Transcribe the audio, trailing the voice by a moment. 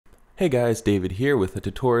Hey guys, David here with a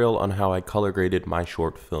tutorial on how I color graded my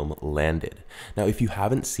short film Landed. Now if you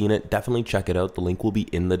haven't seen it, definitely check it out. The link will be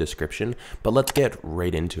in the description, but let's get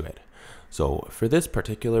right into it. So for this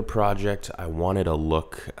particular project, I wanted a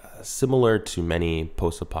look similar to many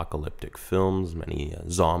post-apocalyptic films, many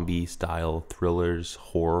zombie style thrillers,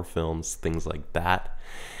 horror films, things like that.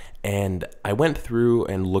 And I went through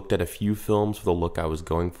and looked at a few films for the look I was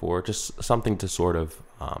going for, just something to sort of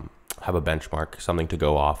have a benchmark, something to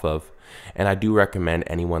go off of. And I do recommend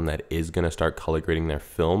anyone that is going to start color grading their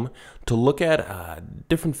film to look at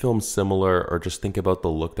different films similar, or just think about the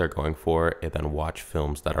look they're going for and then watch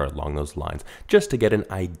films that are along those lines, just to get an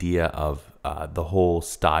idea of the whole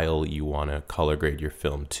style you want to color grade your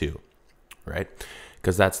film to, right?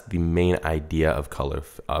 Because that's the main idea of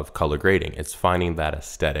color grading. It's finding that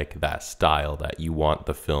aesthetic, that style that you want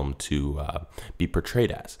the film to be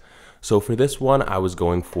portrayed as. So for this one, I was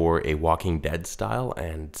going for a Walking Dead style,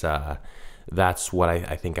 and that's what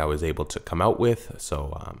I think I was able to come out with.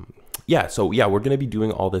 So yeah, we're going to be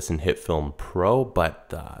doing all this in Hitfilm Pro, but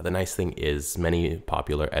the nice thing is many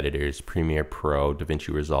popular editors, Premiere Pro,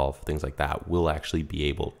 DaVinci Resolve, things like that, will actually be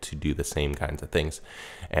able to do the same kinds of things.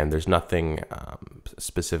 And there's nothing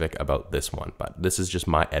specific about this one, but this is just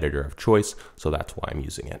my editor of choice, so that's why I'm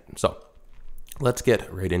using it. So let's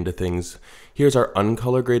get right into things. Here's our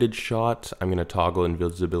uncolor graded shot. I'm going to toggle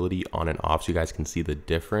invisibility on and off so you guys can see the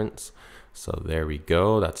difference. So there we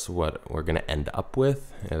go. That's what we're going to end up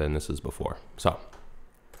with. And then this is before. So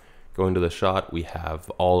going to the shot, we have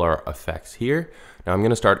all our effects here. Now I'm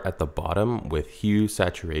going to start at the bottom with Hue,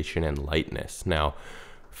 Saturation, and Lightness. Now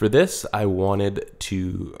for this, I wanted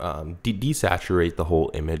to desaturate the whole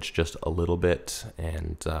image just a little bit,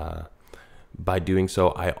 and by doing so,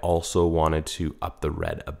 I also wanted to up the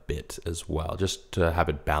red a bit as well, just to have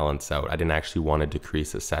it balance out. I didn't actually want to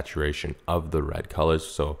decrease the saturation of the red colors,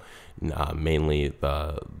 so mainly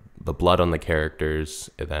the blood on the characters,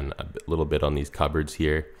 and then a little bit on these cupboards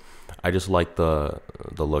here. I just like the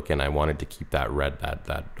look, and I wanted to keep that red,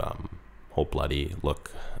 that whole bloody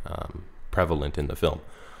look prevalent in the film.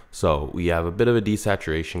 So we have a bit of a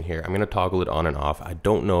desaturation here. I'm going to toggle it on and off. I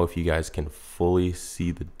don't know if you guys can fully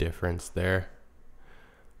see the difference there,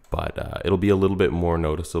 but it'll be a little bit more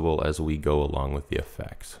noticeable as we go along with the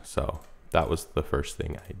effects. So that was the first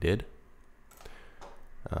thing I did.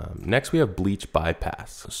 Next we have Bleach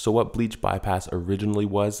Bypass. So what Bleach Bypass originally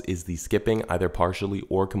was is the skipping, either partially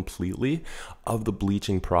or completely, of the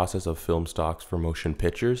bleaching process of film stocks for motion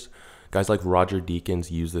pictures. Guys like Roger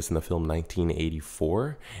Deakins used this in the film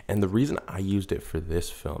 1984, and the reason I used it for this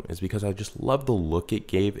film is because I just love the look it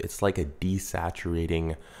gave. It's like a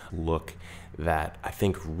desaturating look that I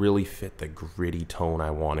think really fit the gritty tone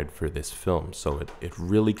I wanted for this film. So it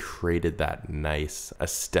really created that nice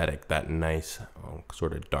aesthetic, that nice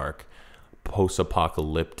sort of dark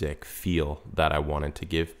post-apocalyptic feel that I wanted to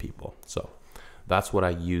give people. So that's what I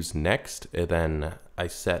used next, and then I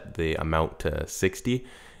set the amount to 60.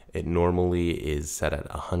 It normally is set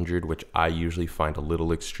at 100, which I usually find a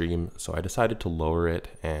little extreme. So I decided to lower it,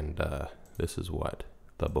 and this is what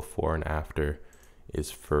the before and after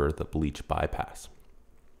is for the Bleach Bypass.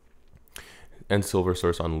 And silver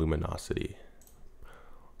source on luminosity.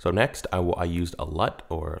 So next I used a LUT,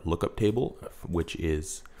 or Lookup Table, which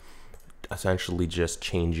is essentially just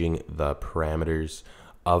changing the parameters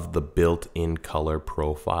of the built-in color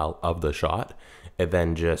profile of the shot, and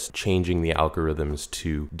then just changing the algorithms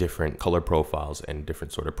to different color profiles and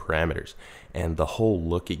different sort of parameters. And the whole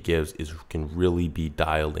look it gives can really be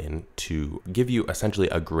dialed in to give you essentially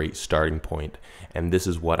a great starting point. And this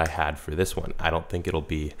is what I had for this one. I don't think it'll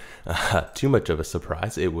be too much of a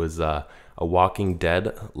surprise. It was a Walking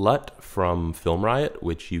Dead LUT from Film Riot,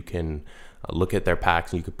 which you can look at their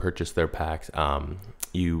packs, and you can purchase their packs.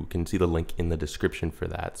 You can see the link in the description for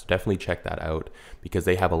that. So definitely check that out, because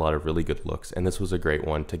they have a lot of really good looks. And this was a great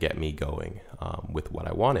one to get me going with what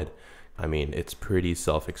I wanted. I mean, it's pretty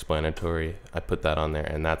self-explanatory. I put that on there,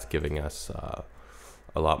 and that's giving us a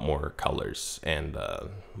lot more colors and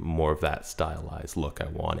more of that stylized look I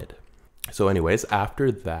wanted. So anyways,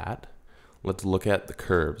 after that, let's look at the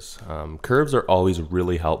curves. Curves are always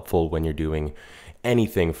really helpful when you're doing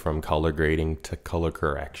anything from color grading to color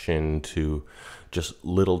correction to just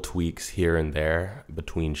little tweaks here and there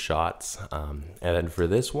between shots. And then for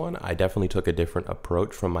this one, I definitely took a different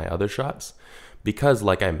approach from my other shots, because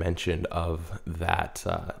like I mentioned of that,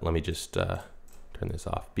 let me just turn this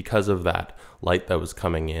off. Because of that light that was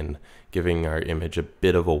coming in, giving our image a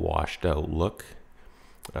bit of a washed out look,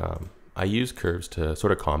 I use curves to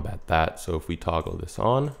sort of combat that. So if we toggle this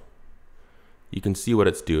on, you can see what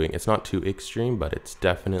it's doing. It's not too extreme, but it's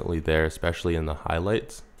definitely there, especially in the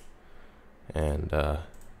highlights. And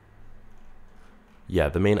yeah,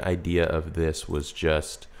 the main idea of this was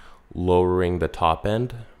just lowering the top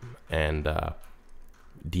end and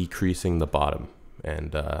decreasing the bottom.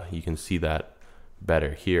 And you can see that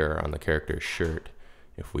better here on the character's shirt.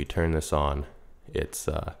 If we turn this on, it's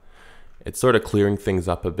sort of clearing things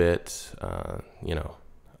up a bit, you know,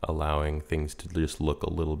 allowing things to just look a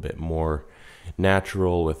little bit more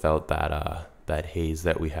natural without that haze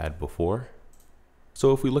that we had before.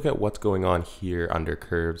 So if we look at what's going on here under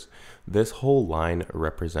curves, this whole line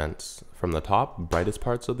represents from the top, brightest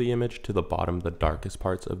parts of the image, to the bottom, the darkest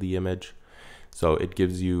parts of the image. So it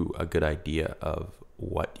gives you a good idea of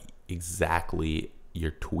what exactly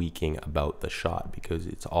you're tweaking about the shot, because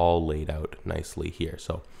it's all laid out nicely here.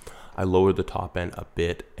 So I lowered the top end a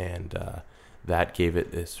bit, and that gave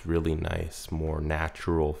it this really nice, more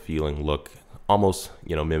natural feeling look, almost,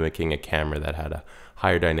 you know, mimicking a camera that had a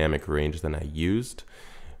higher dynamic range than I used,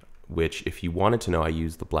 which, if you wanted to know, I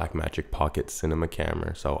used the Blackmagic Pocket Cinema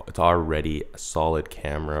camera. So it's already a solid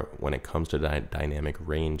camera when it comes to dynamic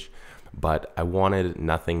range, but I wanted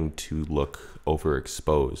nothing to look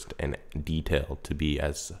overexposed and detailed to be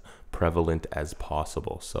as prevalent as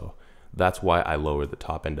possible. So that's why I lowered the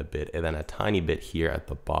top end a bit, and then a tiny bit here at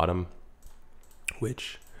the bottom,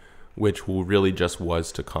 which really just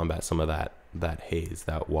was to combat some of that haze,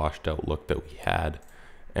 that washed out look that we had.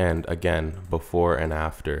 And again, before and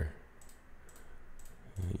after,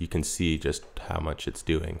 you can see just how much it's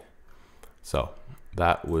doing. So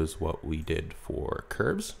that was what we did for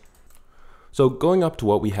curves. So going up to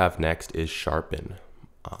what we have next is Sharpen.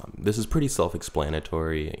 This is pretty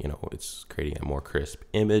self-explanatory. You know, it's creating a more crisp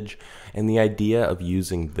image, and the idea of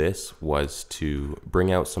using this was to bring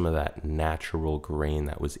out some of that natural grain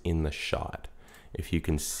that was in the shot. If you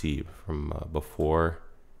can see from before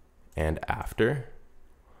and after,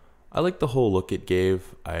 I like the whole look it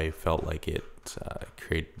gave. I felt like it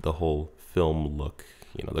created the whole film look,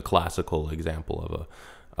 you know, the classical example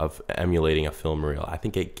of emulating a film reel. I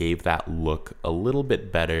think it gave that look a little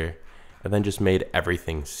bit better, and then just made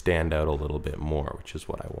everything stand out a little bit more, which is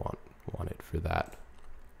what I wanted for that.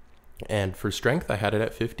 And for strength, I had it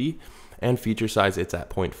at 50, and feature size, it's at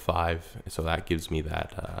 0.5, so that gives me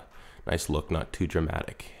that nice look, not too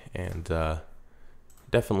dramatic, and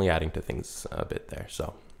definitely adding to things a bit there.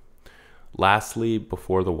 So lastly,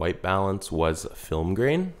 before the white balance, was film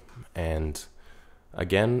grain, and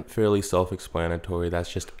again, fairly self-explanatory.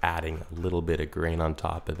 That's just adding a little bit of grain on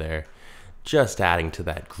top of there, just adding to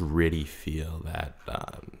that gritty feel, that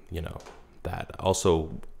you know, that also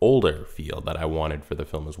older feel that I wanted for the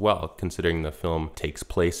film as well. Considering the film takes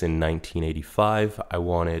place in 1985, I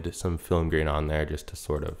wanted some film grain on there just to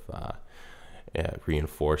sort of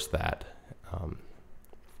reinforce that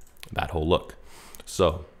that whole look.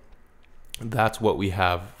 So that's what we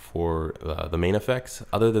have for the main effects.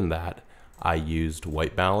 Other than that, I used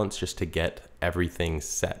white balance just to get everything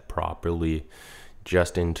set properly,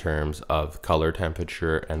 just in terms of color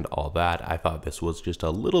temperature and all that. I thought this was just a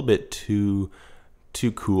little bit too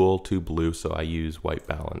cool, too blue, so I use white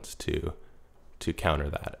balance to counter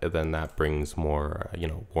that. And then that brings more, you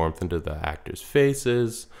know, warmth into the actors'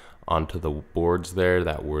 faces, onto the boards there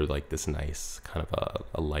that were like this nice kind of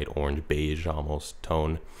a light orange beige almost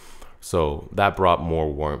tone. So that brought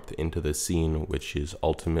more warmth into the scene, which is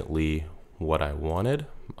ultimately what I wanted.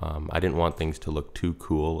 I didn't want things to look too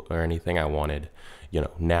cool or anything. I wanted, you know,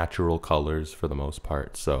 natural colors for the most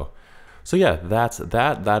part. So yeah,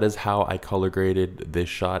 that is how I color graded this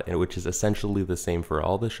shot, and which is essentially the same for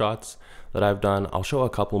all the shots that I've done. I'll show a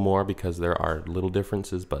couple more because there are little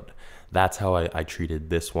differences, but that's how I treated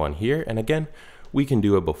this one here. And again, we can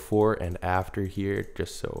do a before and after here,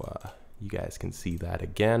 just so you guys can see that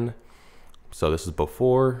again. So this is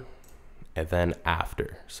before and then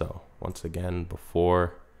after. So once again,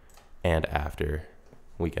 before and after,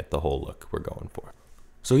 we get the whole look we're going for.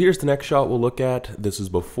 So here's the next shot we'll look at. This is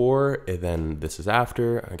before, and then this is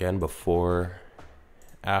after. Again, before,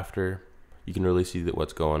 after. You can really see that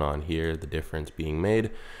what's going on here, the difference being made.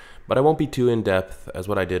 But I won't be too in depth, as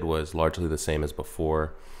what I did was largely the same as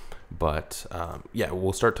before. But yeah,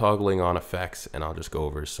 we'll start toggling on effects, and I'll just go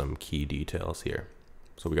over some key details here.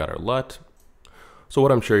 So we got our LUT. So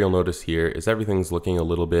what I'm sure you'll notice here is everything's looking a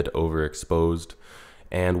little bit overexposed.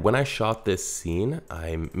 And when I shot this scene,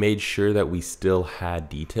 I made sure that we still had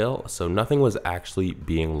detail. So nothing was actually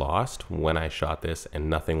being lost when I shot this, and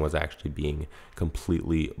nothing was actually being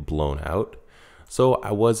completely blown out. So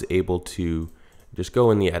I was able to just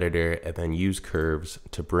go in the editor and then use curves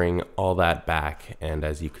to bring all that back. And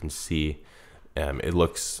as you can see, it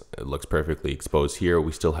looks perfectly exposed here.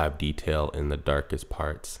 We still have detail in the darkest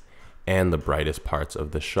parts and the brightest parts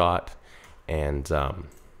of the shot. And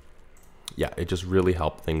yeah, it just really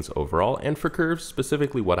helped things overall. And for curves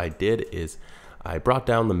specifically, what I did is I brought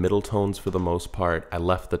down the middle tones for the most part. I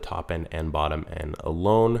left the top end and bottom end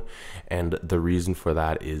alone. And the reason for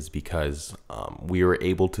that is because we were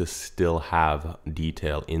able to still have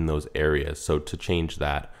detail in those areas. So to change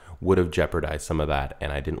that would have jeopardized some of that,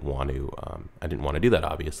 and I didn't want to do that.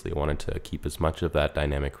 Obviously, I wanted to keep as much of that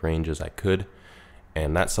dynamic range as I could.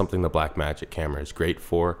 And that's something the Blackmagic camera is great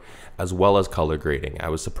for, as well as color grading. I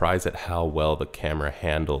was surprised at how well the camera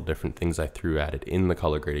handled different things I threw at it in the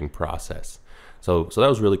color grading process. So that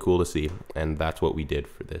was really cool to see, and that's what we did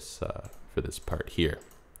for this part here.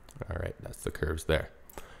 All right, that's the curves there.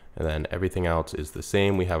 And then everything else is the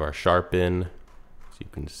same. We have our Sharpen, so you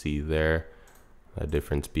can see there, a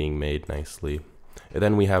difference being made nicely. And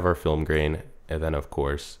then we have our film grain, and then of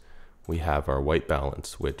course, we have our white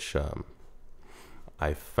balance, which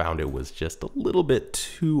I found it was just a little bit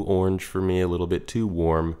too orange for me, a little bit too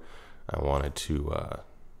warm. I wanted to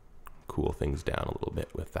cool things down a little bit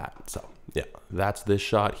with that. So yeah, that's this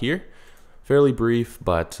shot here. Fairly brief,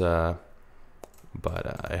 but I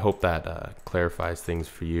hope that clarifies things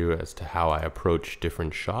for you as to how I approach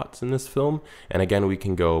different shots in this film. And again, we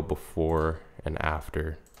can go before and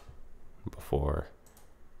after, before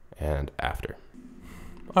and after.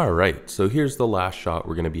 All right, so here's the last shot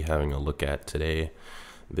we're going to be having a look at today.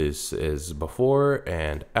 This is before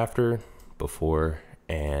and after, before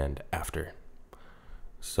and after.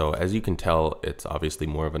 So as you can tell, it's obviously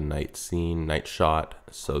more of a night scene, night shot.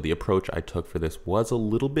 So the approach I took for this was a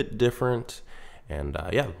little bit different. And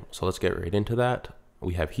yeah, so let's get right into that.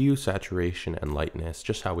 We have Hue, Saturation, and Lightness,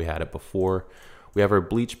 just how we had it before. We have our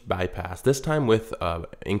Bleach Bypass, this time with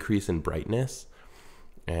increase in brightness.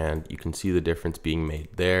 And you can see the difference being made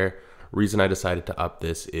there. Reason I decided to up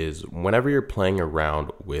this is whenever you're playing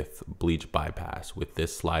around with Bleach Bypass, with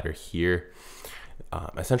this slider here,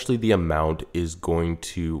 essentially the amount is going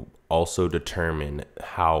to also determine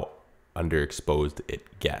how underexposed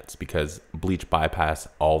it gets, because Bleach Bypass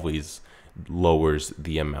always lowers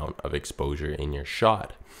the amount of exposure in your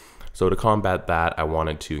shot. So to combat that, I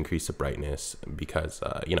wanted to increase the brightness because,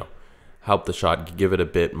 you know, help the shot, give it a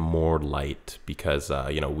bit more light, because,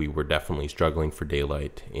 you know, we were definitely struggling for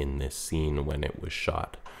daylight in this scene when it was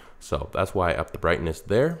shot. So that's why I upped the brightness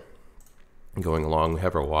there. Going along, we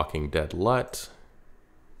have our Walking Dead LUT.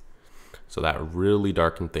 So that really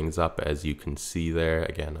darkened things up, as you can see there.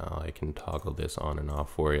 Again, I can toggle this on and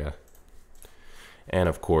off for you. And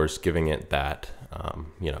of course, giving it that,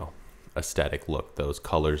 you know, aesthetic look, those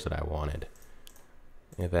colors that I wanted.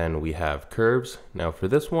 And then we have curves. Now for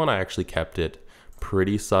this one, I actually kept it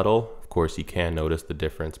pretty subtle. Of course, you can notice the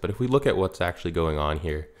difference, but if we look at what's actually going on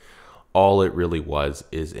here, all it really was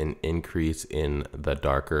is an increase in the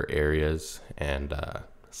darker areas and a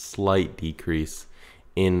slight decrease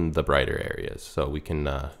in the brighter areas. So we can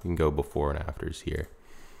go before and afters here.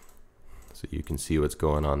 So you can see what's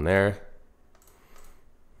going on there.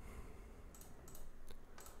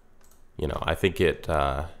 You know, I think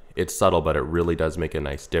it's subtle, but it really does make a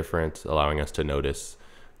nice difference, allowing us to notice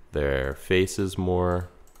their faces more.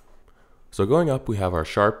 So going up, we have our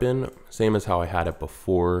Sharpen, same as how I had it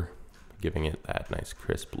before, giving it that nice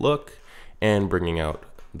crisp look and bringing out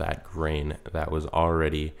that grain that was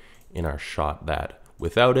already in our shot that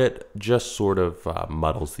without it just sort of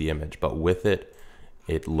muddles the image, but with it,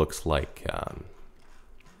 it looks like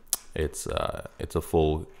it's a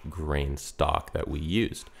full grain stock that we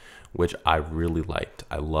used, which I really liked.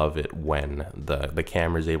 I love it when the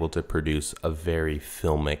camera is able to produce a very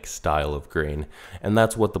filmic style of grain, and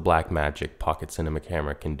that's what the Blackmagic Pocket Cinema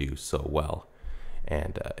camera can do so well.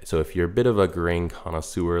 And so if you're a bit of a grain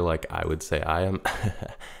connoisseur, like I would say I am,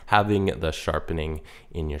 having the sharpening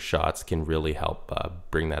in your shots can really help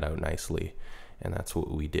bring that out nicely. And that's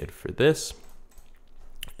what we did for this.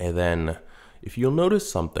 And then if you'll notice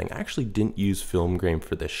something, I actually didn't use film grain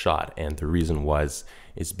for this shot, and the reason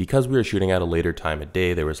is because we were shooting at a later time of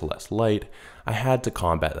day, there was less light. I had to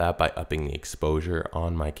combat that by upping the exposure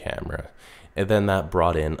on my camera, and then that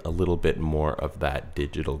brought in a little bit more of that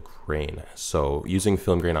digital grain. So using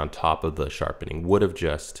film grain on top of the sharpening would have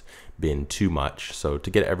just been too much. So to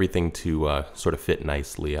get everything to sort of fit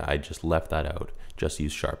nicely, I just left that out, just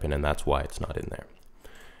used Sharpen, and that's why it's not in there.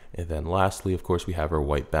 And then lastly, of course, we have our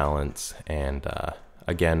white balance. And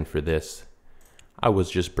again, for this, I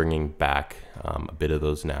was just bringing back a bit of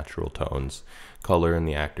those natural tones, color in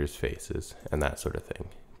the actors' faces, and that sort of thing,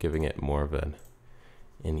 giving it more of an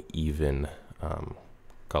even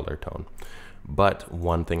color tone. But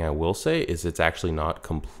one thing I will say is it's actually not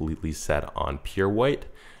completely set on pure white.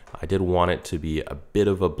 I did want it to be a bit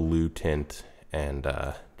of a blue tint and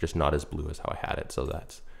just not as blue as how I had it. So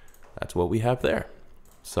that's what we have there.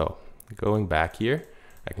 So going back here,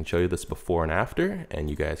 I can show you this before and after, and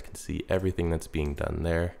you guys can see everything that's being done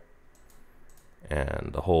there and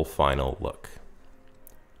the whole final look.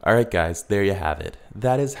 Alright guys, there you have it.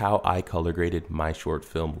 That is how I color graded my short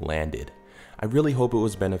film Landed. I really hope it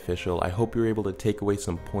was beneficial. I hope you were able to take away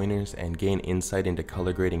some pointers and gain insight into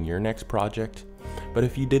color grading your next project. But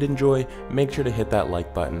if you did enjoy, make sure to hit that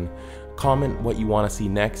like button, comment what you want to see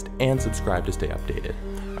next, and subscribe to stay updated.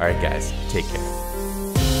 Alright guys, take care.